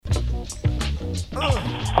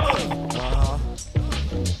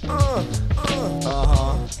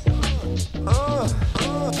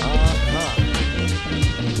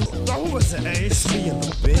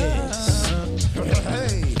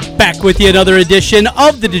Back with you, another edition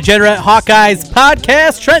of the Degenerate Hawkeyes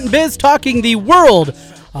podcast. Trent and Biz talking the world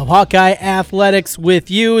of Hawkeye athletics with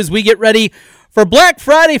you as we get ready for Black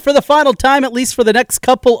Friday for the final time, at least for the next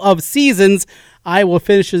couple of seasons. Iowa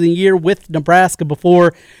finishes the year with Nebraska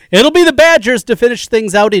before it'll be the Badgers to finish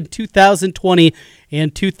things out in 2020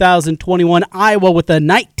 and 2021. Iowa with a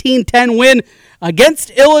 19-10 win against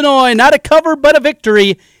Illinois. Not a cover, but a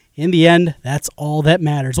victory. In the end, that's all that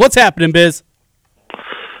matters. What's happening, Biz?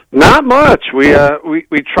 Not much. We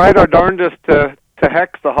tried our darndest to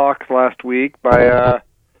hex the Hawks last week by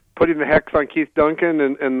putting the hex on Keith Duncan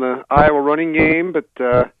in the Iowa running game, but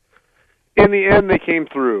in the end they came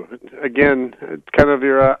through. Again, it's kind of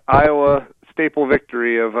your Iowa staple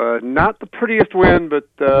victory of not the prettiest win, but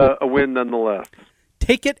a win nonetheless.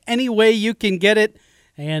 Take it any way you can get it,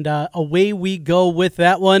 and away we go with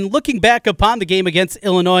that one. Looking back upon the game against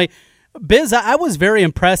Illinois, Biz, I was very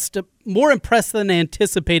impressed, more impressed than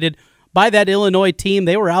anticipated by that Illinois team.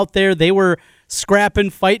 They were out there. They were scrapping,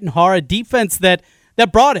 fighting hard. A defense that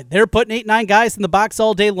brought it. They were putting 8-9 guys in the box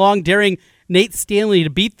all day long, daring Nate Stanley to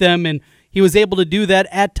beat them, and he was able to do that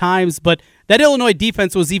at times. But that Illinois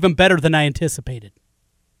defense was even better than I anticipated.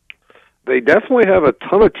 They definitely have a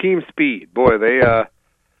ton of team speed. Boy, they,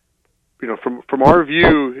 from our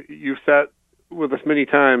view, you've sat with us many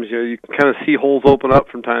times, you can kind of see holes open up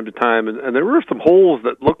from time to time, and there were some holes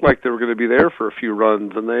that looked like they were going to be there for a few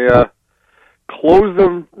runs, and they closed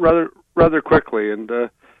them rather quickly. And they're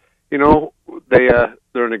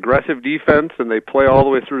an aggressive defense, and they play all the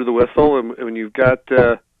way through the whistle. And when you've got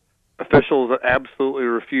officials that absolutely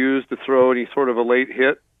refuse to throw any sort of a late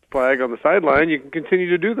hit flag on the sideline, you can continue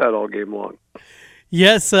to do that all game long.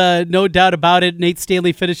 Yes, no doubt about it. Nate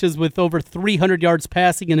Stanley finishes with over 300 yards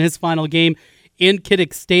passing in his final game in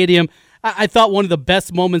Kinnick Stadium. I thought one of the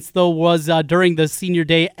best moments, though, was during the senior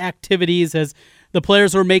day activities as the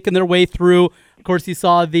players were making their way through. Of course, you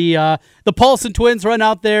saw the Paulson twins run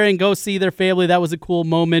out there and go see their family. That was a cool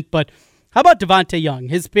moment. But how about Devontae Young?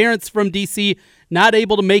 His parents from D.C. not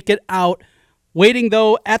able to make it out. Waiting,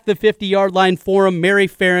 though, at the 50-yard line for him. Mary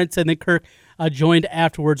Ferentz and then Kirk joined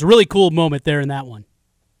afterwards. Really cool moment there in that one.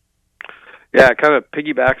 Yeah, it kind of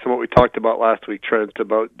piggybacks on what we talked about last week, Trent,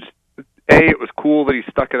 about just, it was cool that he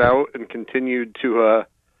stuck it out and continued to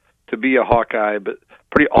be a Hawkeye, but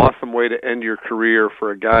pretty awesome way to end your career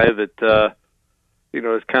for a guy that,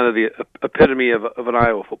 is kind of the epitome of an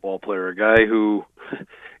Iowa football player, a guy who,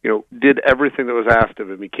 did everything that was asked of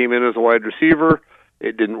him. He came in as a wide receiver.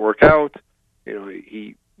 It didn't work out.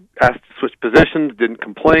 He asked to switch positions, didn't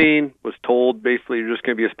complain, was told basically you're just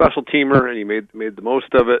going to be a special teamer, and he made the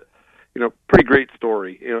most of it. Pretty great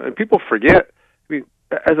story. And people forget,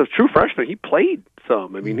 as a true freshman, he played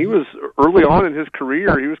some. He was early on in his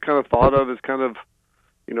career, he was kind of thought of as kind of,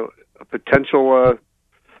 a potential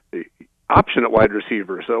option at wide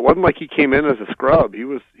receiver. So it wasn't like he came in as a scrub.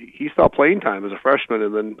 He saw playing time as a freshman,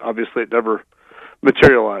 and then obviously it never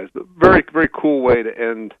materialized. But very, very cool way to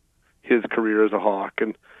end his career as a Hawk.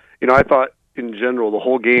 And, I thought in general the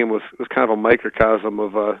whole game was kind of a microcosm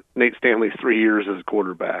of Nate Stanley's 3 years as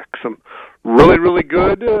quarterback. Some really, really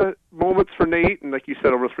good moments for Nate, and like you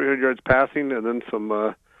said, over 300 yards passing, and then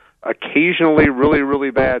some occasionally really,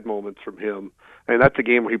 really bad moments from him. And that's a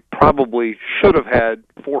game where he probably should have had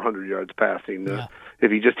 400 yards passing.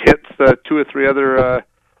 If he just hits 2 or 3 other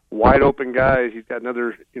wide open guys, he's got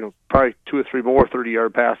another, probably 2 or 3 more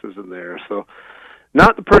 30-yard passes in there. So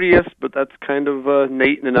not the prettiest, but that's kind of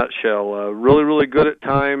Nate in a nutshell. Really, really good at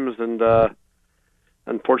times, and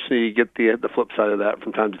unfortunately you get the flip side of that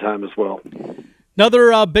from time to time as well.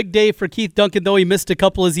 Another big day for Keith Duncan, though he missed a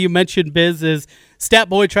couple, as you mentioned, Biz, as Stat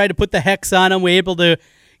Boy tried to put the hex on him. We're able to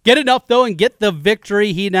get enough, though, and get the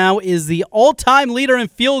victory. He now is the all-time leader in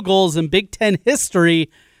field goals in Big Ten history.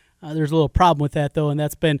 There's a little problem with that, though, and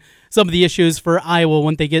that's been some of the issues for Iowa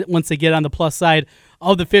once they get on the plus side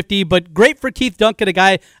of the 50. But great for Keith Duncan,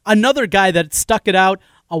 another guy that stuck it out,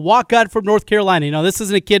 a walk-on from North Carolina. This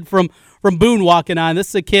isn't a kid from Boone walking on. This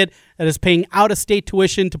is a kid that is paying out-of-state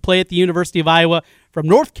tuition to play at the University of Iowa from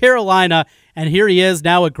North Carolina, and here he is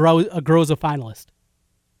now a Groza finalist.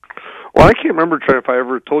 Well, I can't remember, Trent, if I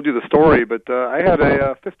ever told you the story, but I had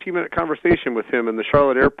a 15-minute conversation with him in the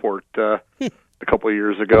Charlotte airport a couple of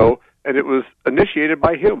years ago, and it was initiated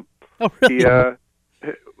by him. Oh, really?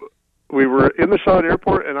 We were in the Charlotte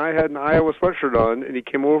airport, and I had an Iowa sweatshirt on, and he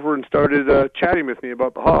came over and started chatting with me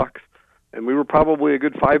about the Hawks, and we were probably a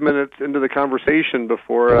good 5 minutes into the conversation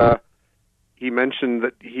before he mentioned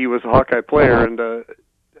that he was a Hawkeye player, and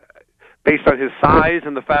based on his size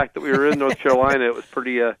and the fact that we were in North Carolina, it was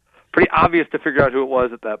pretty obvious to figure out who it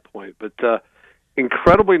was at that point. But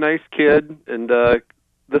incredibly nice kid, and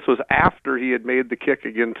this was after he had made the kick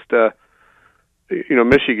against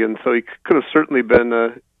Michigan, so he could have certainly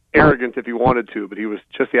been arrogant if he wanted to, but he was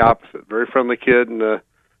just the opposite. Very friendly kid, and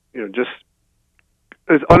just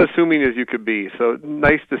as unassuming as you could be. So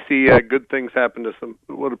nice to see good things happen to some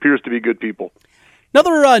what appears to be good people.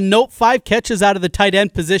 Another note, 5 catches out of the tight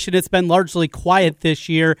end position. It's been largely quiet this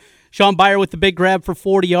year. Sean Beyer with the big grab for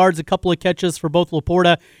 40 yards, a couple of catches for both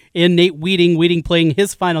Laporta and Nate Wheating. Wheating playing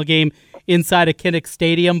his final game inside of Kinnick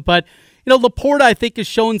Stadium. But, Laporta, I think, has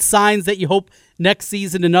shown signs that you hope next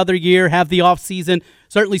season, another year, have the offseason,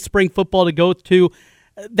 certainly spring football to go to,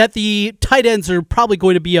 that the tight ends are probably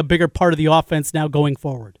going to be a bigger part of the offense now going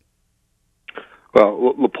forward.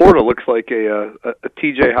 Well, Laporta looks like a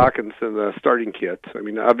T.J. Hawkinson starting kit. I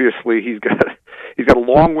mean, obviously he's got a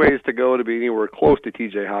long ways to go to be anywhere close to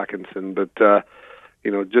T.J. Hawkinson, but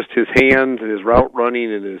just his hands and his route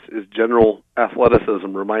running and his general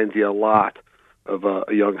athleticism reminds you a lot of a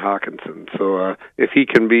young Hawkinson. So if he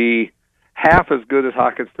can be half as good as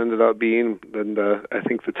Hawkinson ended up being, then I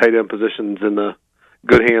think the tight end position's in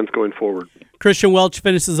good hands going forward. Christian Welch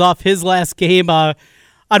finishes off his last game on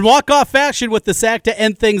walk-off fashion with the sack to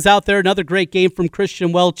end things out there. Another great game from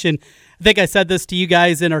Christian Welch, and I think I said this to you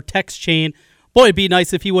guys in our text chain. Boy, it'd be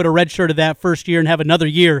nice if he would have redshirted that first year and have another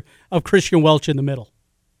year of Christian Welch in the middle.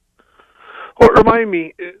 Well, remind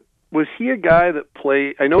me, was he a guy that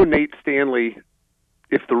played? I know Nate Stanley,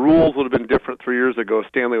 if the rules would have been different 3 years ago,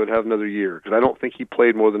 Stanley would have another year, because I don't think he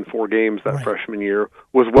played more than 4 games that freshman year.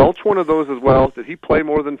 Was Welch one of those as well? Did he play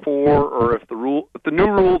more than 4, or if the new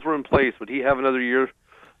rules were in place, would he have another year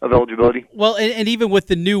of eligibility? Well, and even with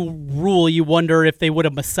the new rule, you wonder if they would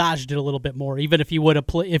have massaged it a little bit more. Even if he would have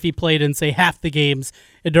if he played in, say, half the games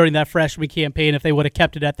during that freshman campaign, if they would have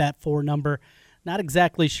kept it at that 4 number. Not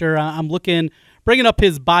exactly sure. I'm bringing up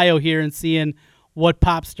his bio here and seeing what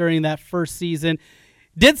pops during that first season.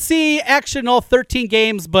 Did see action all 13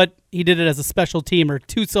 games, but he did it as a special teamer,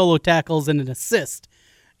 2 solo tackles and an assist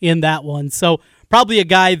in that one. So probably a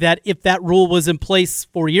guy that if that rule was in place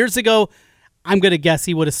 4 years ago, I'm going to guess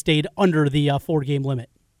he would have stayed under the 4-game limit.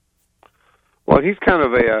 Well, he's kind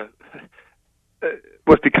of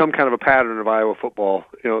what's become kind of a pattern of Iowa football.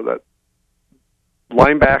 That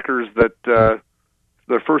linebackers that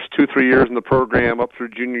their first 2-3 years in the program up through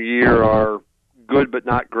junior year are good but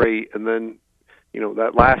not great, and then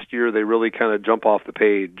that last year they really kind of jump off the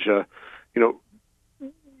page. I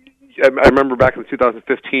remember back in the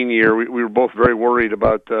 2015 year, we were both very worried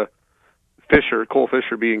about Cole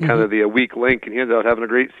Fisher being kind of the weak link, and he ended up having a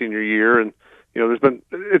great senior year. And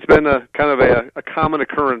it's been a kind of a common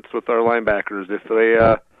occurrence with our linebackers if they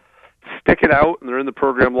stick it out and they're in the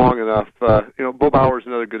program long enough. Bo Bauer's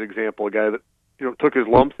another good example, a guy that took his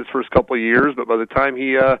lumps his first couple of years, but by the time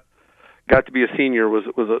he got to be a senior, was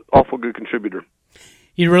an awful good contributor.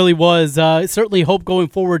 He really was. Certainly hope going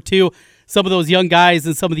forward, too. Some of those young guys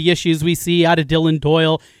and some of the issues we see out of Dylan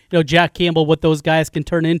Doyle, Jack Campbell, what those guys can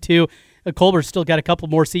turn into. Colbert's still got a couple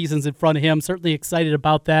more seasons in front of him. Certainly excited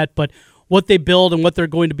about that, but what they build and what they're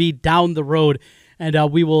going to be down the road. And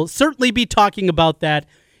we will certainly be talking about that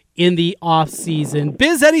in the offseason.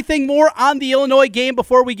 Biz, anything more on the Illinois game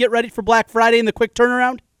before we get ready for Black Friday and the quick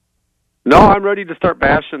turnaround? No, I'm ready to start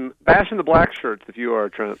bashing the black shirts if you are,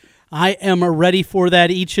 Trent. I am ready for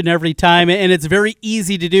that each and every time, and it's very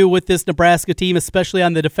easy to do with this Nebraska team, especially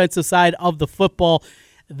on the defensive side of the football.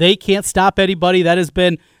 They can't stop anybody. That has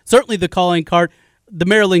been certainly the calling card. The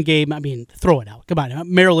Maryland game, throw it out. Come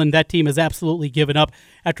on. Maryland, that team has absolutely given up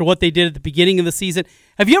after what they did at the beginning of the season.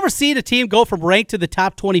 Have you ever seen a team go from ranked to the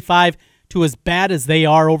top 25 to as bad as they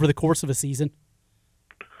are over the course of a season?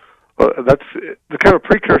 Well, that's the kind of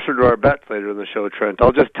precursor to our bets later in the show, Trent.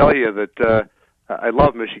 I'll just tell you that I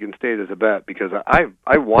love Michigan State as a bet because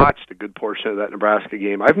I watched a good portion of that Nebraska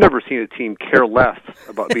game. I've never seen a team care less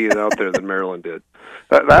about being out there than Maryland did.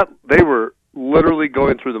 That they were literally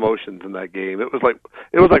going through the motions in that game. It was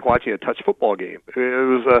like watching a touch football game. It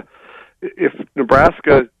was if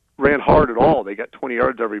Nebraska ran hard at all, they got 20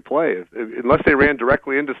 yards every play. Unless they ran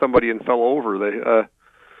directly into somebody and fell over,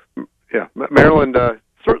 Maryland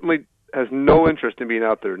certainly has no interest in being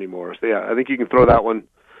out there anymore. So I think you can throw that one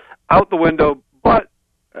out the window. But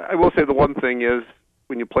I will say the one thing is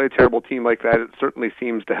when you play a terrible team like that, it certainly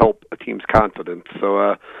seems to help a team's confidence.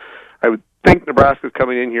 So I would think Nebraska's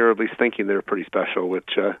coming in here at least thinking they're pretty special, which,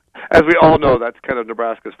 as we all know, that's kind of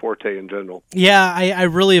Nebraska's forte in general. Yeah, I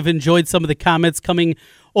really have enjoyed some of the comments coming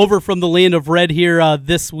over from the land of red here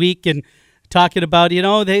this week and talking about,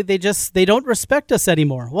 they don't respect us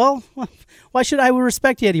anymore. Well, why should I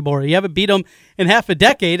respect you anymore? You haven't beat them in half a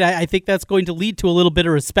decade. I think that's going to lead to a little bit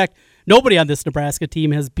of respect nobody on this Nebraska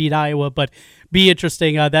team has beat Iowa, but be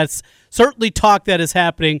interesting. That's certainly talk that is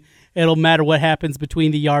happening. It'll matter what happens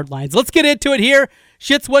between the yard lines. Let's get into it here.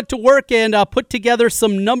 Schitz went to work and put together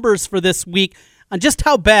some numbers for this week on just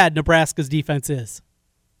how bad Nebraska's defense is.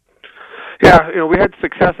 Yeah, we had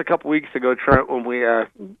success a couple weeks ago, Trent, when we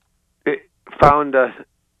found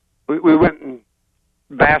we went and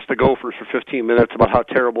bashed the Gophers for 15 minutes about how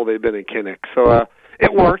terrible they've been in Kinnick. So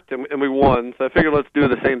it worked, and we won. So I figured let's do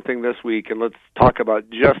the same thing this week, and let's talk about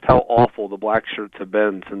just how awful the Black Shirts have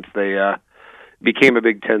been since they became a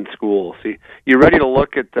Big Ten school. So you ready to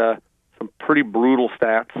look at some pretty brutal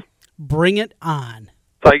stats? Bring it on.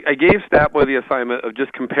 So I gave Statboy the assignment of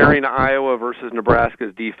just comparing Iowa versus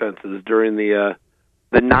Nebraska's defenses during the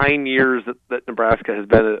 9 years that Nebraska has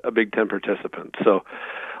been a Big Ten participant. So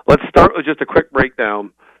let's start with just a quick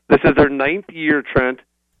breakdown. This is their 9th year, Trent.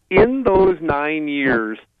 In those 9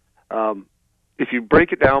 years, if you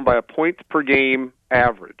break it down by a points per game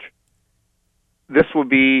average, this will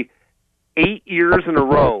be 8 years in a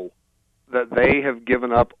row that they have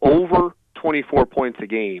given up over 24 points a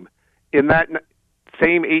game. In that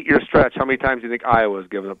same 8-year stretch, how many times do you think Iowa has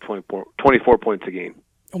given up 24 points a game?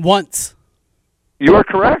 Once. You are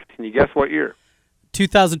correct. Can you guess what year?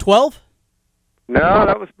 2012? No,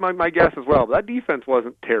 that was my guess as well. But that defense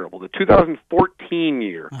wasn't terrible. The 2014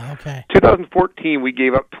 year. Okay. 2014, we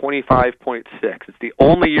gave up 25.6. It's the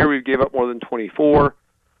only year we gave up more than 24.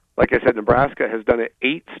 Like I said, Nebraska has done it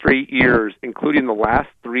 8 straight years, including the last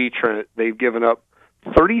 3, Trent. They've given up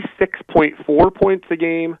 36.4 points a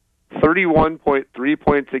game, 31.3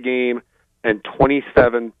 points a game, and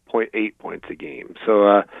 27.8 points a game.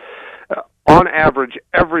 So on average,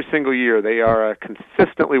 every single year, they are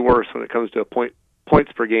consistently worse when it comes to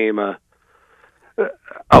points per game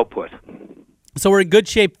output. So we're in good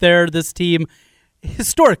shape there. This team,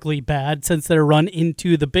 historically bad since their run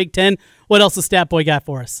into the Big Ten. What else has Statboy got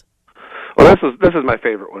for us? Well, this is my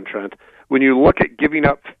favorite one, Trent. When you look at giving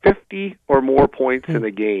up 50 or more points in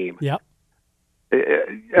a game, yep.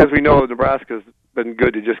 As we know, Nebraska's been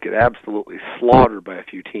good to just get absolutely slaughtered by a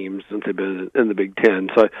few teams since they've been in the Big Ten.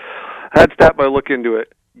 So I had Statboy look into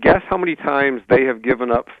it. Guess how many times they have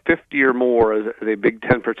given up 50 or more as a Big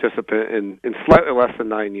Ten participant in slightly less than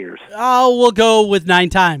 9 years? Oh, we'll go with 9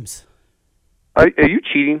 times. Are you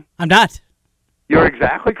cheating? I'm not. You're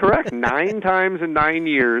exactly correct. 9 times in 9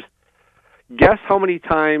 years. Guess how many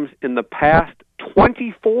times in the past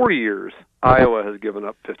 24 years Iowa has given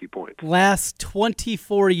up 50 points? Last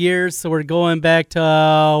 24 years, so we're going back to,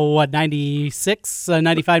 96,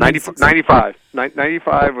 95? 95.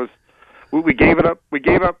 95 was, we gave it up. We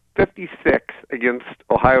gave up 56 against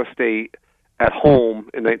Ohio State at home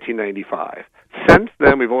in 1995. Since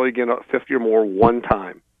then, we've only given up 50 or more one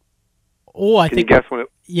time. Oh, I Can think. you guess when it?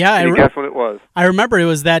 Yeah, Can you guess when it was? I remember it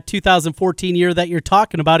was that 2014 year that you're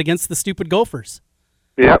talking about against the stupid Gophers.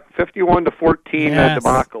 Yep, 51-14 Yes.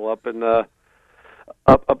 debacle up in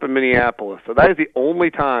Minneapolis. So that is the only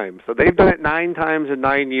time. So they've done it 9 times in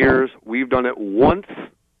 9 years. We've done it once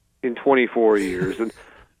in 24 years. And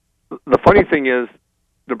the funny thing is,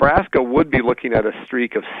 Nebraska would be looking at a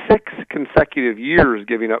streak of 6 consecutive years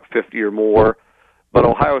giving up 50 or more, but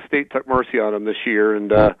Ohio State took mercy on them this year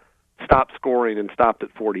and stopped scoring and stopped at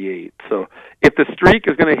 48. So if the streak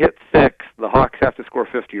is going to hit 6, the Hawks have to score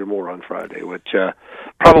 50 or more on Friday, which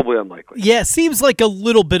probably unlikely. Yeah, seems like a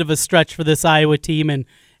little bit of a stretch for this Iowa team and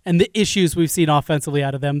the issues we've seen offensively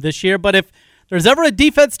out of them this year. But if there's ever a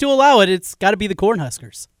defense to allow it, it's got to be the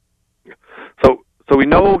Cornhuskers. So we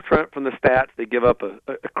know, Trent, from the stats, they give up a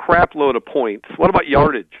crap load of points. What about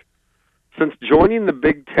yardage? Since joining the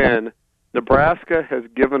Big Ten, Nebraska has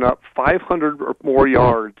given up 500 or more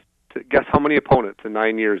yards. Guess how many opponents in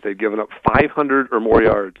 9 years they've given up 500 or more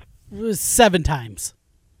yards? 7 times.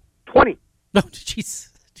 20. No, jeez.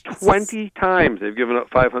 20 times they've given up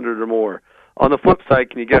 500 or more. On the flip side,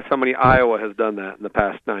 can you guess how many Iowa has done that in the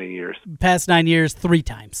past 9 years? Past 9 years, 3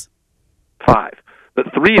 times. 5.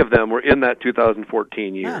 But 3 of them were in that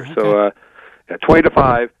 2014 year. Oh, okay. So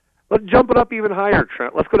 20-5. Let's jump it up even higher,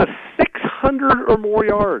 Trent. Let's go to 600 or more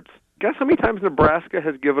yards. Guess how many times Nebraska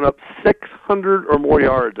has given up 600 or more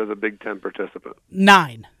yards as a Big Ten participant?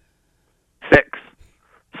 9. 6.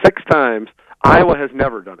 6 times. Iowa has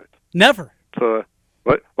never done it. Never. So,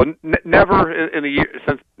 never in a year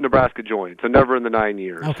since Nebraska joined. So never in the 9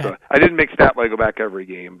 years. Okay. So I didn't make Statboy go back every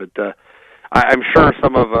game, but I'm sure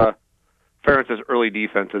some of Ferentz's early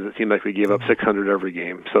defenses, it seemed like we gave up 600 every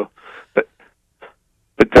game. So, but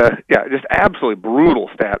yeah, just absolutely brutal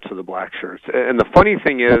stats for the Black Shirts. And the funny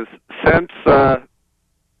thing is, since their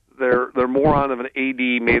their moron of an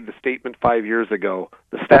AD made the statement 5 years ago,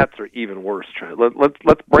 the stats are even worse, Trent.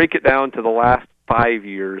 Let's break it down to the last 5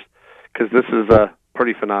 years, because this is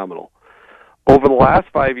pretty phenomenal. Over the last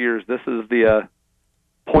 5 years, this is the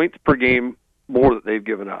points per game more that they've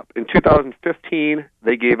given up. In 2015,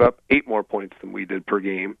 they gave up 8 more points than we did per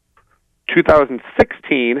game.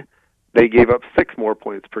 2016, they gave up 6 more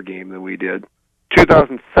points per game than we did.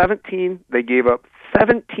 2017, they gave up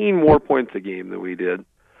 17 more points a game than we did.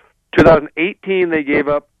 2018, they gave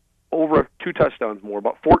up over 2 touchdowns more,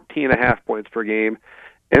 about 14.5 points per game.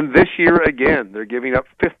 And this year, again, they're giving up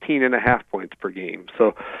 15.5 points per game.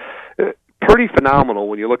 So pretty phenomenal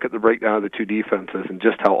when you look at the breakdown of the two defenses and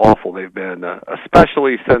just how awful they've been,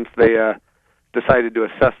 especially since they decided to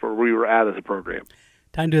assess where we were at as a program.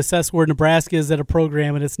 Time to assess where Nebraska is at a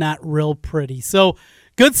program, and it's not real pretty. So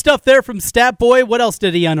good stuff there from Stat Boy. What else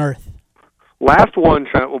did he unearth? Last one,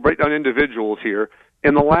 Trent, we'll break down individuals here.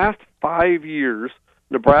 In the last 5 years,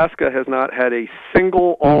 Nebraska has not had a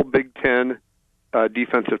single All-Big Ten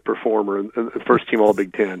defensive performer in first-team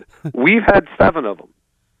All-Big Ten. We've had 7 of them.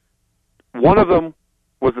 One of them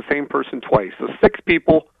was the same person twice. So 6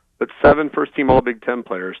 people, but 7 first-team All-Big Ten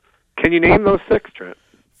players. Can you name those 6, Trent?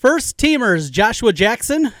 First-teamers, Joshua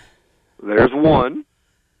Jackson. There's one.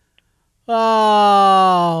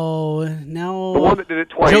 Oh, no. The one that did it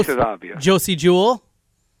twice is obvious. Josie Jewell.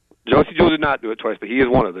 Josie Jewell did not do it twice, but he is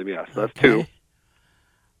one of them, yes. That's okay. 2. He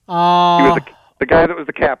was the guy that was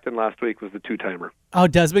the captain last week was the 2-timer. Oh,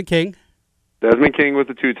 Desmond King. Desmond King was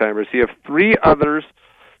the 2-timer. So you have 3 others.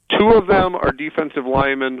 2 of them are defensive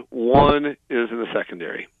linemen. 1 is in the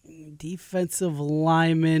secondary. Defensive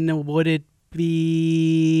lineman, would it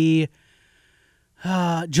be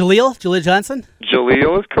Jaleel Johnson?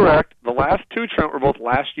 Jaleel is correct. The last 2, Trent, were both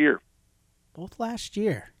last year. Both last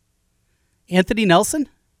year. Anthony Nelson?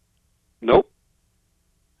 Nope.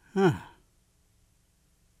 Huh.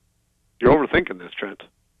 You're overthinking this, Trent.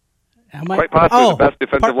 Am I? Quite possibly the best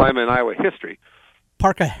defensive lineman in Iowa history.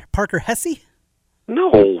 Parker Hesse?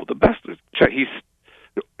 No, the best. He's,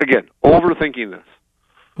 again, overthinking this.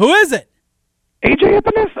 Who is it? A.J.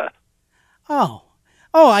 Epinesa. Oh,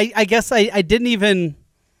 I guess I didn't even.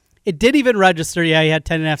 It didn't even register. Yeah, he had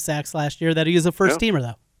 10.5 sacks last year. That he was a first-teamer,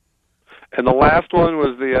 though. And the last one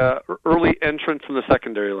was the early entrance from the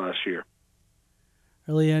secondary last year.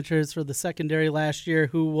 Early entrance for the secondary last year.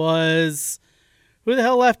 Who the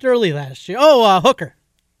hell left early last year? Oh, Hooker.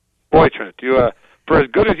 Boy, Trent, you for as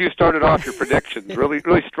good as you started off your predictions, really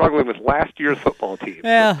struggling with last year's football team.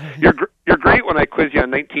 Yeah, so you're great when I quiz you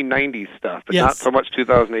on 1990s stuff, but not so much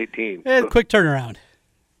 2018. So. Quick turnaround.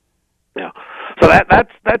 Yeah. So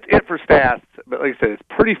that's it for stats. But like I said, it's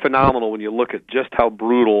pretty phenomenal when you look at just how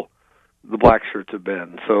brutal the Black Shirts have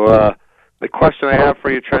been. So the question I have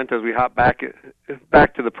for you, Trent, as we hop back to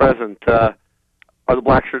the present, are the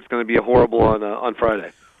Black Shirts going to be horrible on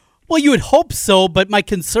Friday? Well, you would hope so, but my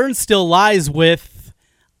concern still lies with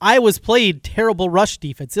Iowa's played terrible rush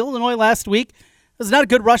defense. Illinois last week was not a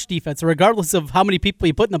good rush defense. Regardless of how many people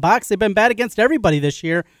you put in the box, they've been bad against everybody this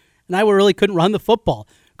year, and Iowa really couldn't run the football.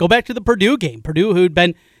 Go back to the Purdue game. Purdue, who'd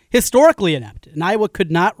been historically inept, and Iowa could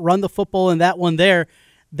not run the football in that one there.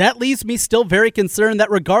 That leaves me still very concerned that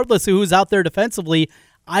regardless of who's out there defensively,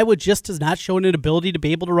 Iowa just has not shown an ability to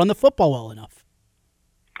be able to run the football well enough.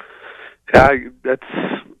 Yeah, that's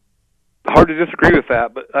hard to disagree with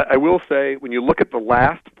that, but I will say when you look at the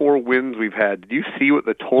last 4 wins we've had, did you see what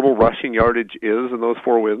the total rushing yardage is in those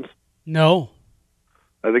 4 wins? No.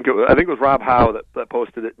 I think it was Rob Howe that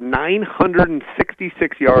posted it.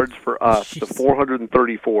 966 yards for us to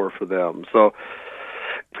 434 for them. So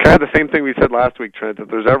it's kind of the same thing we said last week, Trent. If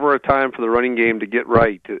there's ever a time for the running game to get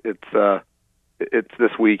right, it's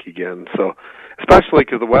this week again. So especially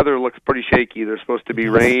because the weather looks pretty shaky. There's supposed to be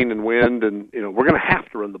rain and wind, and we're going to have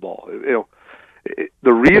to run the ball.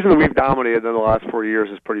 The reason that we've dominated in the last 4 years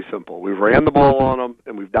is pretty simple. We've ran the ball on them,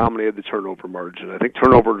 and we've dominated the turnover margin. I think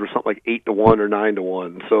turnovers were something like 8-1 or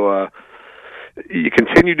 9-1. So you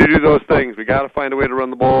continue to do those things. We got to find a way to run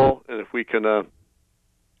the ball, and if we can, I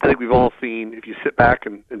think we've all seen. If you sit back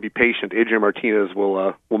and be patient, Adrian Martinez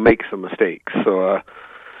will make some mistakes. So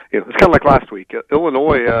it's kind of like last week.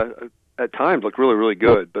 Illinois at times looked really, really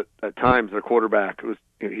good, but at times their quarterback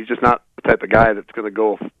he's just not the type of guy that's going to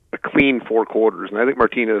go a clean 4 quarters, and I think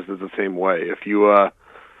Martinez is the same way. If you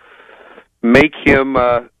make him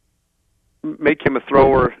a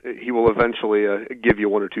thrower, he will eventually give you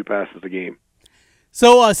 1 or 2 passes a game.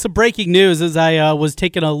 So some breaking news as I was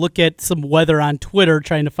taking a look at some weather on Twitter,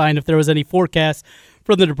 trying to find if there was any forecast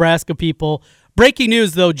from the Nebraska people. Breaking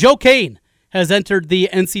news, though, Joe Kane has entered the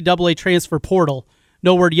NCAA transfer portal.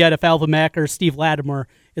 No word yet if Alvin Mack or Steve Latimer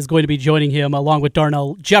is going to be joining him, along with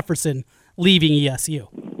Darnell Jefferson leaving ESU.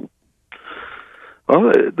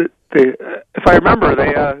 Well, if I remember,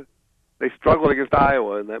 they struggled against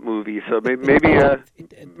Iowa in that movie. So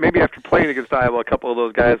maybe after playing against Iowa, a couple of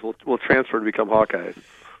those guys will transfer to become Hawkeyes.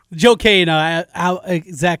 Joe Kane, how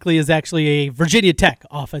exactly is actually a Virginia Tech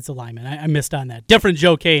offensive lineman. I missed on that. Different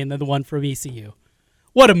Joe Kane than the one from ECU.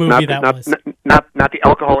 What a movie that was. Not the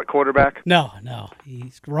alcoholic quarterback? No.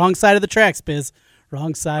 He's wrong side of the tracks, Biz.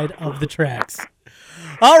 Wrong side of the tracks.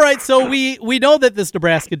 All right, so we know that this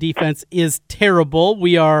Nebraska defense is terrible.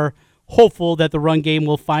 We are hopeful that the run game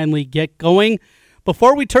will finally get going.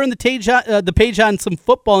 Before we turn the page on some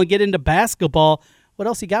football and get into basketball, what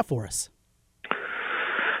else you got for us?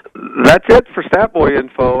 That's it for Stat Boy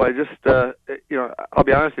info. I just, I'll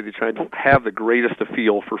be honest with you, Trey, I don't have the greatest of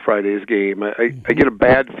feel for Friday's game. I get a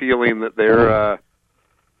bad feeling that they're,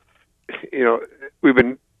 we've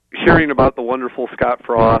been hearing about the wonderful Scott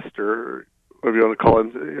Frost, or whatever you want to call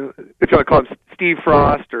him. If you want to call him Steve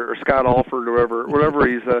Frost or Scott Alford, or whatever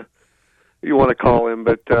you want to call him.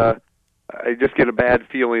 But I just get a bad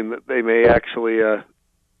feeling that they may actually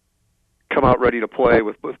come out ready to play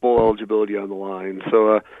with bowl eligibility on the line.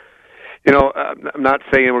 So, I'm not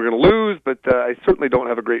saying we're going to lose, but I certainly don't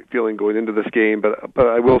have a great feeling going into this game. But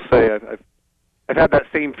I will say I've had that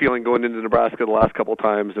same feeling going into Nebraska the last couple of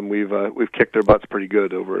times, and we've kicked their butts pretty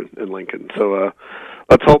good over in Lincoln. So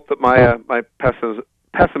let's hope that my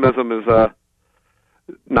pessimism is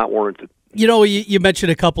not warranted. You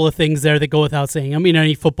mentioned a couple of things there that go without saying. I mean,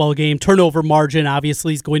 any football game, turnover margin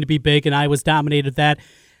obviously is going to be big, and Iowa's dominated that.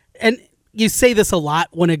 And you say this a lot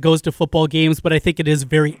when it goes to football games, but I think it is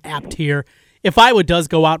very apt here. If Iowa does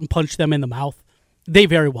go out and punch them in the mouth, they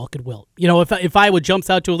very well could will. If Iowa jumps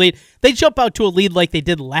out to a lead, they jump out to a lead like they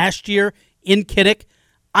did last year in Kinnick.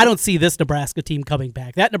 I don't see this Nebraska team coming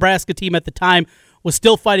back. That Nebraska team at the time was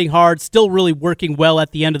still fighting hard, still really working well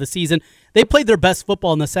at the end of the season. They played their best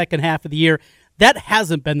football in the second half of the year. That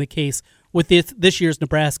hasn't been the case with this year's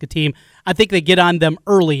Nebraska team. I think they get on them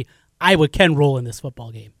early. Iowa can roll in this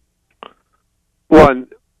football game. Well, and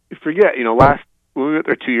forget, when we went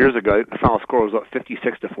there 2 years ago, the final score was about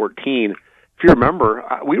 56-14. If you remember,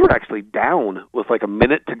 we were actually down with like a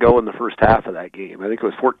minute to go in the first half of that game. I think it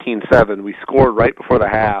was 14-7. We scored right before the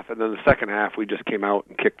half, and then the second half we just came out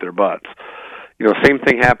and kicked their butts. Same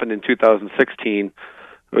thing happened in 2016,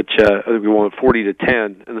 which I think we won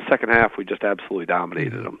 40-10. In the second half, we just absolutely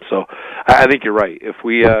dominated them. So I think you're right. If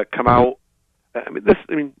we come out,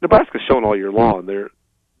 Nebraska's shown all year long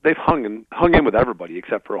they've hung in with everybody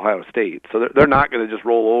except for Ohio State. So they're not going to just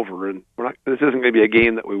roll over, and this isn't going to be a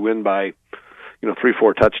game that we win by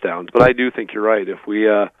 3-4 touchdowns. But I do think you're right. If we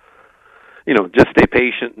just stay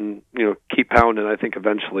patient and keep pounding, I think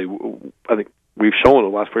eventually we've shown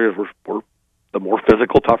in the last 4 years we're the more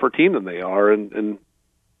physical, tougher team than they are, and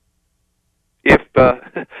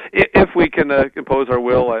if we can impose our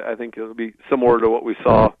will, I think it'll be similar to what we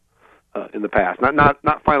saw in the past.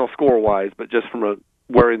 Not final score wise, but just from a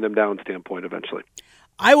wearing them down standpoint eventually.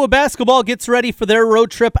 Iowa basketball gets ready for their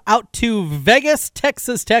road trip out to Vegas.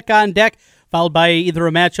 Texas Tech on deck, followed by either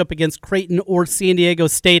a matchup against Creighton or San Diego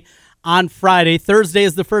State on Friday. Thursday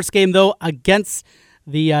is the first game, though, against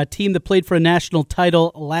the team that played for a national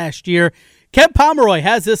title last year. Ken Pomeroy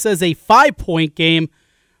has this as a 5-point game.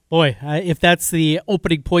 Boy, if that's the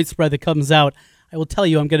opening point spread that comes out, I will tell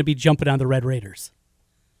you I'm going to be jumping on the Red Raiders.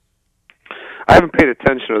 I haven't paid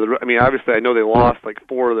attention. Obviously I know they lost like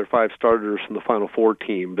 4 of their 5 starters from the Final Four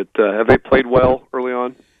team, but have they played well early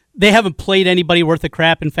on? They haven't played anybody worth a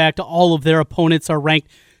crap. In fact, all of their opponents are ranked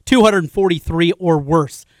 243 or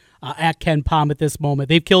worse at Ken Pom at this moment.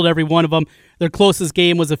 They've killed every one of them. Their closest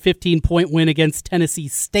game was a 15-point win against Tennessee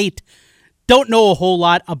State. Don't know a whole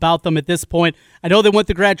lot about them at this point. I know they went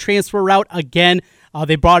the grad transfer route again.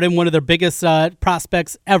 They brought in one of their biggest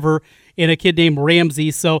prospects ever in a kid named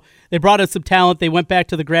Ramsey. So they brought in some talent. They went back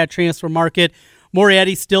to the grad transfer market.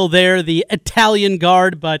 Morietti's still there, the Italian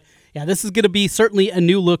guard. But, yeah, this is going to be certainly a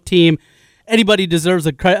new-look team. Anybody deserves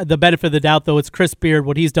the benefit of the doubt, though. It's Chris Beard.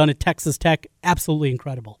 What he's done at Texas Tech, absolutely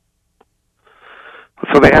incredible.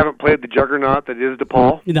 So they haven't played the juggernaut that is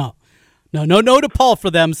DePaul? No DePaul for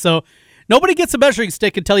them. So nobody gets a measuring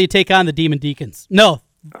stick until you take on the Demon Deacons. No,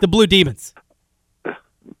 the Blue Demons.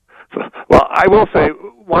 Well, I will say,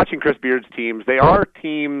 watching Chris Beard's teams, they are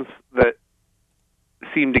teams that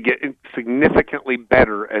seem to get significantly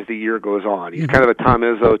better as the year goes on. He's kind of a Tom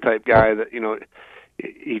Izzo type guy that,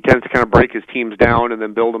 he tends to kind of break his teams down and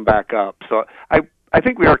then build them back up. So I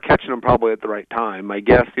think we are catching them probably at the right time. My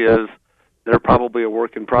guess is they're probably a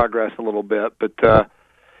work in progress a little bit, but,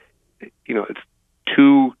 it's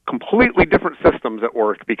two completely different systems at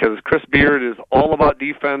work, because Chris Beard is all about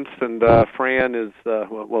defense and Fran is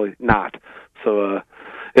not. So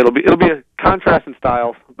it'll be a contrast in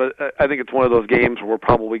styles, but I think it's one of those games where we're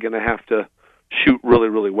probably going to have to shoot really,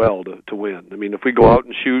 really well to win. I mean, if we go out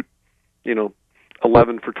and shoot,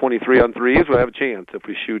 11 for 23 on threes, we'll have a chance. If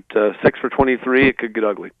we shoot 6 for 23, it could get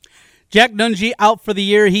ugly. Jack Nunge out for the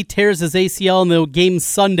year. He tears his ACL in the game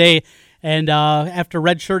Sunday, and after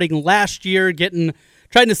redshirting last year,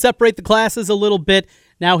 trying to separate the classes a little bit,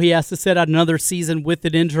 now he has to sit out another season with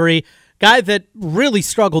an injury. Guy that really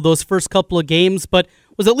struggled those first couple of games, but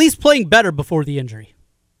was at least playing better before the injury.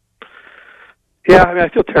 Yeah, I mean, I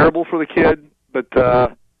feel terrible for the kid, but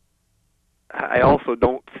I also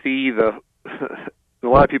don't see a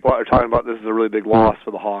lot of people are talking about this as a really big loss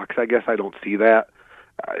for the Hawks. I guess I don't see that.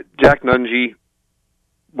 Jack Nunge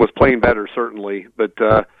was playing better, certainly, but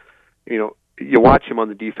you watch him on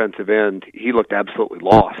the defensive end, he looked absolutely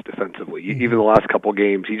lost defensively. Even the last couple of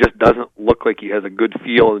games, he just doesn't look like he has a good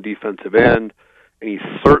feel on the defensive end, and he's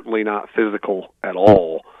certainly not physical at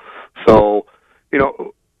all. So,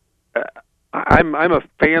 I'm a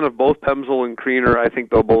fan of both Pemsl and Kriener. I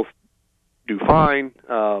think they'll both do fine.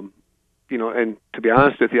 And to be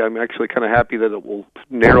honest with you, I'm actually kind of happy that it will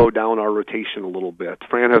narrow down our rotation a little bit.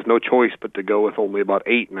 Fran has no choice but to go with only about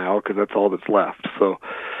 8 now, because that's all that's left. So,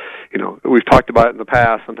 we've talked about it in the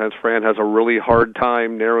past. Sometimes Fran has a really hard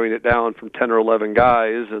time narrowing it down from 10 or 11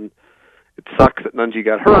 guys, and it sucks that Nunge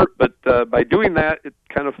got hurt, but by doing that, it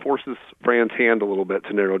kind of forces Fran's hand a little bit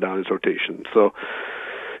to narrow down his rotation. So,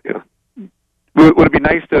 would it be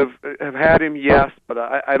nice to have had him? Yes, but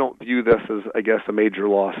I don't view this as, I guess, a major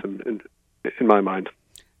loss in my mind.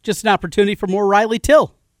 Just an opportunity for more Riley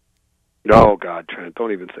Till. Oh, God, Trent,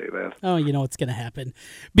 don't even say that. Oh, you know it's going to happen.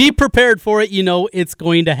 Be prepared for it. You know it's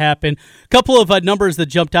going to happen. A couple of numbers that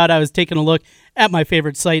jumped out. I was taking a look at my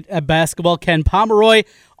favorite site at basketball, Ken Pomeroy.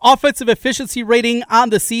 Offensive efficiency rating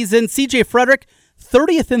on the season, C.J. Frederick,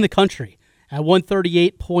 30th in the country at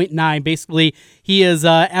 138.9. Basically, he is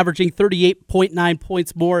averaging 38.9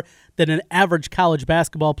 points more than an average college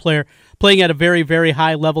basketball player, playing at a very, very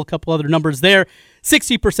high level. A couple other numbers there.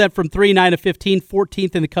 60% from 3, 9 of 15,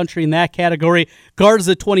 14th in the country in that category.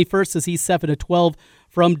 Garza 21st as he's 7 of 12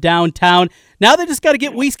 from downtown. Now they just got to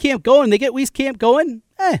get Wieskamp going. They get Wieskamp going.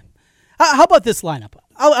 How about this lineup?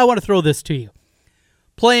 I want to throw this to you.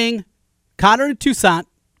 Playing Connor and Toussaint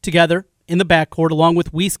together in the backcourt along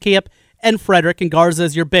with Wieskamp and Frederick and Garza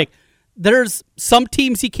as your big. There's some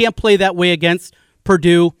teams he can't play that way against.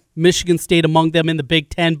 Purdue, Michigan State among them in the Big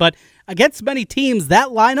Ten. But against many teams, that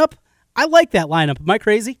lineup, I like that lineup. Am I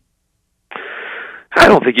crazy? I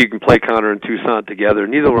don't think you can play Connor and Toussaint together.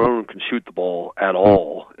 Neither one of them can shoot the ball at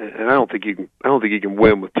all, and I don't think you can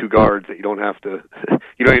win with two guards that you don't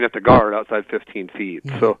even have to guard outside 15 feet.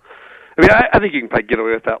 Mm-hmm. So, I mean, I think you can probably get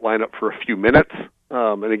away with that lineup for a few minutes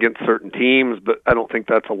and against certain teams, but I don't think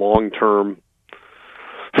that's a long-term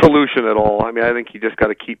solution at all. I mean, I think you just got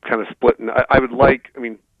to keep kind of splitting.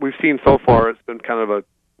 We've seen so far it's been kind of a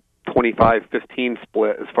 25-15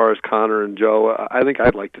 split as far as Connor and Joe. I think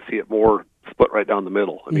I'd like to see it more split right down the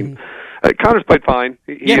middle. I mean, Connor's played fine.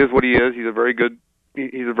 He is what he is. He's a very good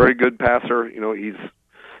passer. He's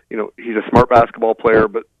a smart basketball player,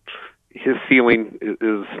 but his ceiling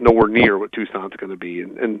is nowhere near what Toussaint's going to be.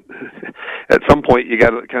 And at some point, you got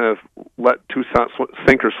to kind of let Toussaint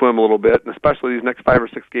sink or swim a little bit, and especially these next 5 or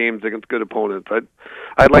 6 games against good opponents.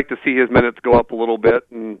 I'd like to see his minutes go up a little bit,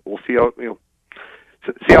 and we'll see how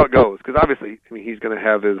it goes. Because obviously, I mean, he's going to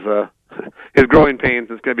have his growing pains.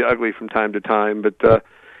 It's going to be ugly from time to time, but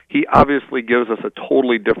he obviously gives us a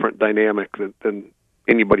totally different dynamic than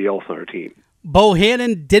anybody else on our team.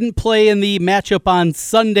 Bohannon didn't play in the matchup on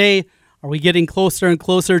Sunday. Are we getting closer and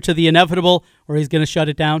closer to the inevitable, or he's going to shut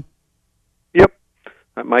it down? Yep.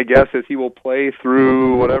 My guess is he will play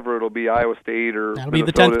through whatever it'll be, Iowa State or that'll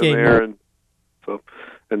Minnesota be the 10th game.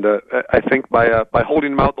 There. I think by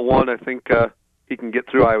holding him out the one, I think he can get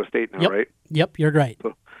through Iowa State now, right? Yep, you're right.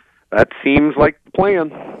 So that seems like the plan.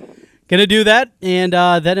 Going to do that, and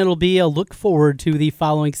then it'll be a look forward to the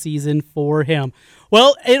following season for him.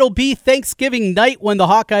 Well, it'll be Thanksgiving night when the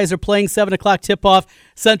Hawkeyes are playing 7 o'clock tip-off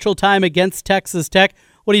Central Time against Texas Tech.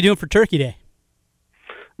 What are you doing for Turkey Day?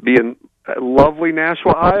 Be in lovely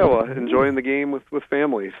Nashua, Iowa, enjoying the game with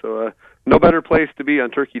family. So no better place to be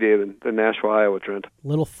on Turkey Day than Nashua, Iowa, Trent.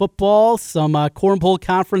 Little football, some cornhole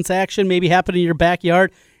conference action maybe happening in your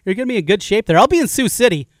backyard. You're going to be in good shape there. I'll be in Sioux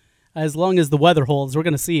City as long as the weather holds. We're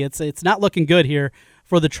going to see. It's not looking good here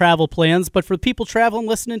for the travel plans, but for the people traveling,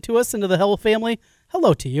 listening to us and to the Hello family,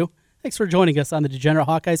 hello to you. Thanks for joining us on the Degenerate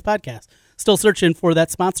Hawkeyes podcast. Still searching for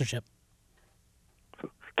that sponsorship.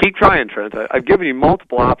 Keep trying, Trent. I've given you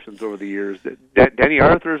multiple options over the years. Denny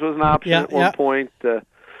Arthurs was an option at one point.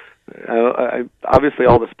 Obviously,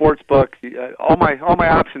 all the sports books, all my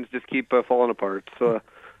options just keep falling apart. So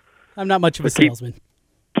I'm not much of a salesman.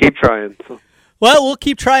 Keep trying. So. Well, we'll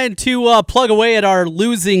keep trying to plug away at our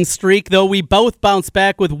losing streak, though we both bounced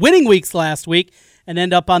back with winning weeks last week and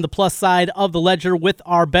end up on the plus side of the ledger with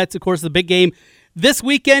our bets. Of course, the big game this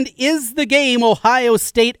weekend is the game, Ohio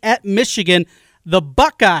State at Michigan. The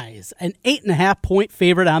Buckeyes, an 8.5-point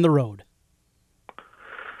favorite on the road.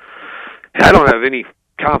 I don't have any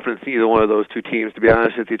confidence in either one of those two teams, to be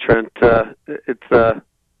honest with you, Trent.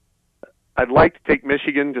 I'd like to take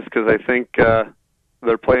Michigan just because I think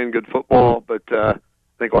they're playing good football, but I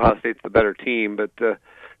think Ohio State's the better team. But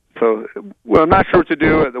I'm not sure what to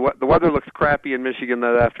do. The weather looks crappy in Michigan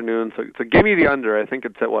that afternoon, so give me the under. I think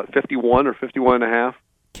it's at 51 or 51.5.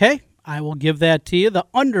 Okay, I will give that to you. The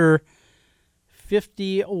under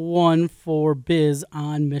 51 for Biz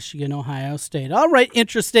on Michigan, Ohio State. All right,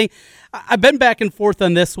 interesting. I've been back and forth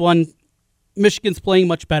on this one. Michigan's playing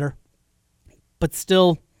much better, but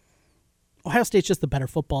still, Ohio State's just the better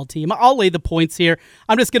football team. I'll lay the points here.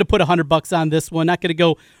 I'm just going to put $100 on this one. Not going to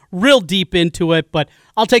go real deep into it, but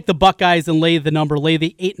I'll take the Buckeyes and lay the number. Lay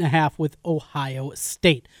the 8.5 with Ohio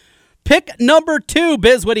State. Pick number 2,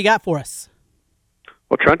 Biz. What do you got for us?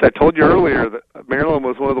 Well, Trent, I told you earlier that Maryland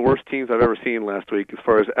was one of the worst teams I've ever seen last week as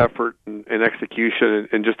far as effort and execution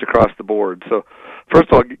and just across the board. So, first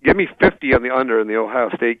of all, give me 50 on the under in the Ohio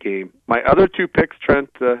State game. My other two picks, Trent,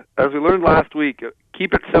 as we learned last week,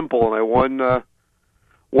 keep it simple, and I won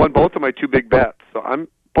both of my two big bets. So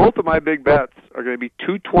both of my big bets are going to be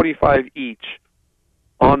 $225 each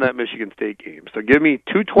on that Michigan State game. So give me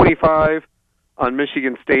 $225 on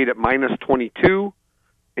Michigan State at minus 22.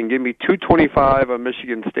 And give me $225 on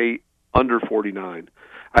Michigan State under 49.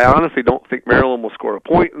 I honestly don't think Maryland will score a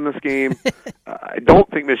point in this game. I don't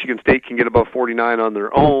think Michigan State can get above 49 on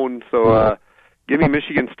their own. So give me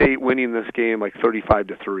Michigan State winning this game like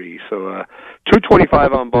 35-3. So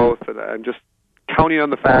 $225 on both. And I'm just counting on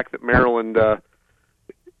the fact that Maryland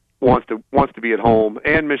wants to be at home,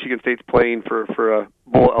 and Michigan State's playing for a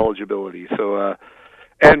bowl eligibility. So.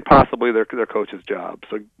 And possibly their coach's job.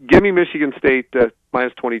 So give me Michigan State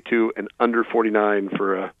minus 22 and under 49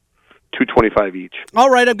 for $225 each.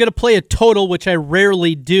 All right, I'm going to play a total, which I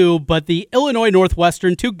rarely do, but the Illinois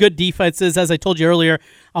Northwestern, two good defenses. As I told you earlier,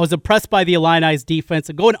 I was impressed by the Illini's defense.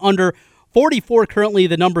 And going under 44 currently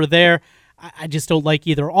the number there. I just don't like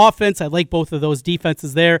either offense. I like both of those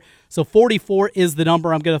defenses there. So 44 is the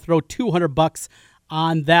number. I'm going to throw $200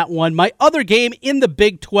 on that one. My other game in the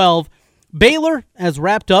Big 12, Baylor has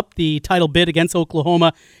wrapped up the title bid against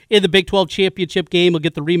Oklahoma in the Big 12 championship game. We'll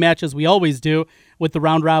get the rematch as we always do with the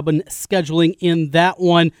round-robin scheduling in that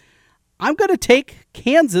one. I'm going to take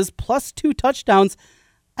Kansas plus 2 touchdowns.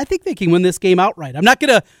 I think they can win this game outright. I'm not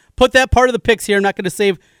going to put that part of the picks here. I'm not going to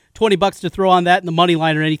save $20 to throw on that in the money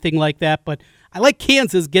line or anything like that, but I like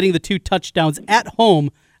Kansas getting the 2 touchdowns at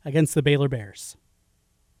home against the Baylor Bears.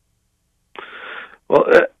 Well,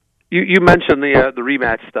 You mentioned the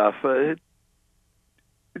rematch stuff. It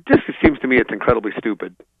just seems to me it's incredibly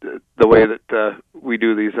stupid the way that we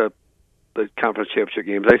do these the conference championship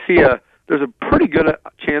games. I see there's a pretty good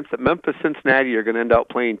chance that Memphis, Cincinnati are going to end up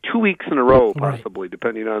playing 2 weeks in a row, possibly, right,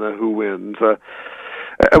 depending on who wins.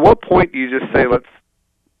 At what point do you just say let's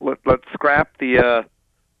scrap the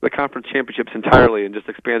conference championships entirely and just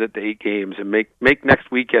expand it to 8 games and make next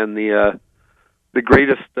weekend the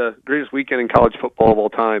greatest weekend in college football of all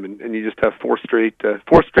time, and you just have 4 straight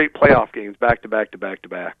playoff games back to back to back to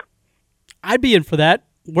back. I'd be in for that.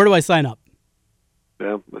 Where do I sign up?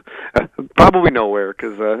 Yeah, probably nowhere,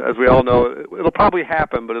 because as we all know, it'll probably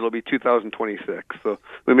happen, but it'll be 2026. So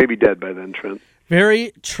we may be dead by then, Trent.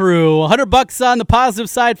 Very true. $100 on the positive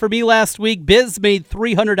side for me last week. Biz made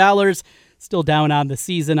 $300. Still down on the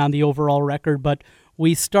season on the overall record, but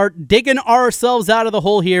we start digging ourselves out of the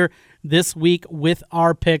hole here this week with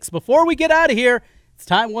our picks. Before we get out of here, it's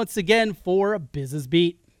time once again for Biz's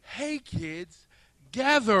Beat. Hey kids,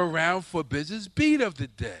 gather around for Biz's Beat of the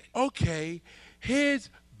day. Okay, here's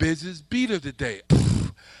Biz's Beat of the day.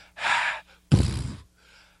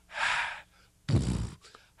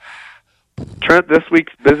 Trent, this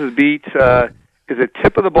week's Biz's Beat is a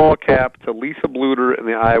tip of the ball cap to Lisa Bluter and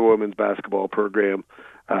the Iowa women's basketball program.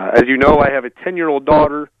 As you know, I have a 10-year-old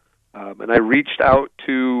daughter, and I reached out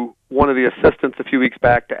to one of the assistants a few weeks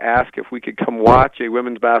back to ask if we could come watch a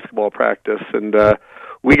women's basketball practice, and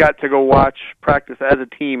we got to go watch practice as a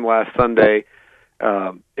team last Sunday.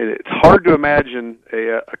 And it's hard to imagine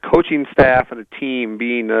a coaching staff and a team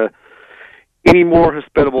being any more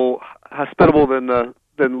hospitable than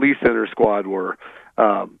than Lisa and her squad were.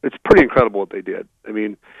 It's pretty incredible what they did. I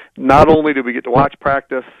mean, not only did we get to watch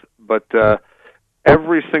practice, but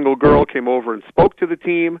every single girl came over and spoke to the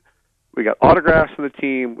team. We got autographs from the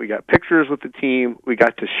team. We got pictures with the team. We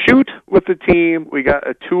got to shoot with the team. We got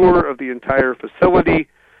a tour of the entire facility.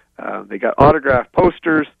 They got autographed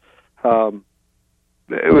posters.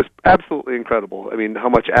 It was absolutely incredible. I mean, how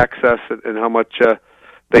much access and how much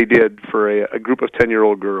they did for a group of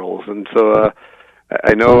 10-year-old girls. And so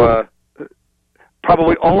I know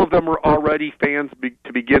probably all of them were already fans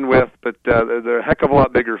to begin with, but they're a heck of a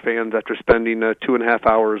lot bigger fans after spending 2.5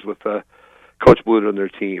 hours with Coach Bluder and their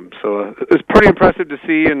team. So it was pretty impressive to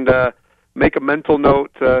see, and make a mental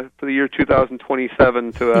note for the year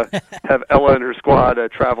 2027 to have Ella and her squad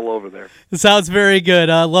travel over there. Sounds very good.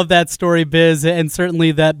 I love that story, Biz, and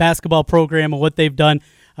certainly that basketball program and what they've done.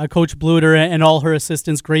 Coach Bluder and all her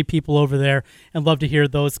assistants, great people over there, and love to hear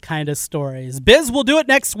those kind of stories. Biz, we'll do it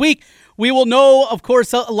next week. We will know, of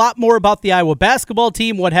course, a lot more about the Iowa basketball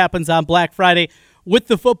team, what happens on Black Friday with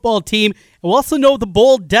the football team. We'll also know the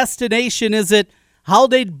bowl destination. Is it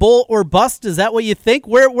Holiday Bowl or bust? Is that what you think?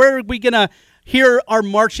 Where are we going to hear our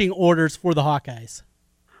marching orders for the Hawkeyes?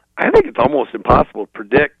 I think it's almost impossible to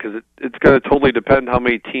predict because it's going to totally depend how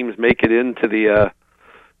many teams make it into the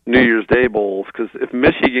New Year's Day Bowls, because if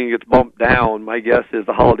Michigan gets bumped down, my guess is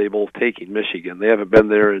the Holiday Bowl's taking Michigan. They haven't been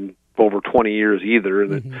there in over 20 years either,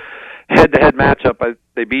 and the head-to-head matchup,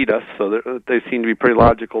 they beat us, so they seem to be pretty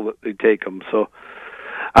logical that they take them. So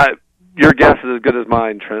your guess is as good as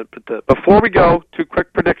mine, Trent. But before we go, 2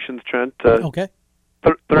 quick predictions, Trent. Okay.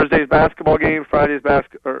 Thursday's basketball game,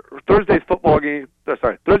 Thursday's football game.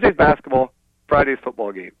 Thursday's basketball, Friday's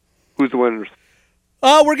football game. Who's the winners?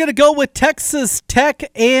 We're going to go with Texas Tech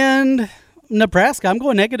and Nebraska. I'm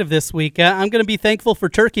going negative this week. I'm going to be thankful for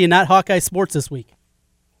turkey and not Hawkeye sports this week.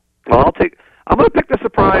 Well, I'm going to pick the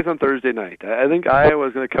surprise on Thursday night. I think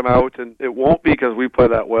Iowa's going to come out, and it won't be because we play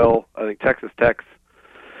that well. I think Texas Tech's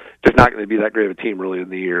just not going to be that great of a team really in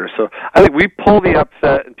the year. So I think we pull the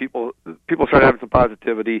upset, and people start having some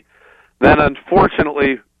positivity. Then,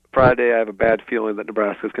 unfortunately, Friday, I have a bad feeling that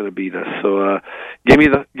Nebraska's going to beat us. So, give me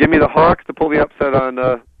the Hawks to pull the upset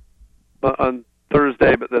on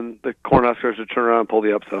Thursday, but then the Cornhuskers to turn around and pull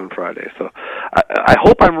the upset on Friday. So, I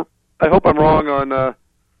hope I'm wrong on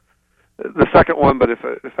the second one, but if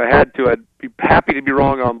I had to, I'd be happy to be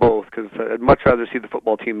wrong on both because I'd much rather see the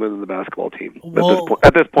football team win than the basketball team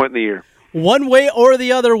at this point in the year. One way or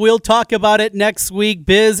the other, we'll talk about it next week.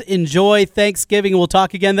 Biz, enjoy Thanksgiving. We'll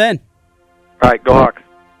talk again then. All right, go Hawks.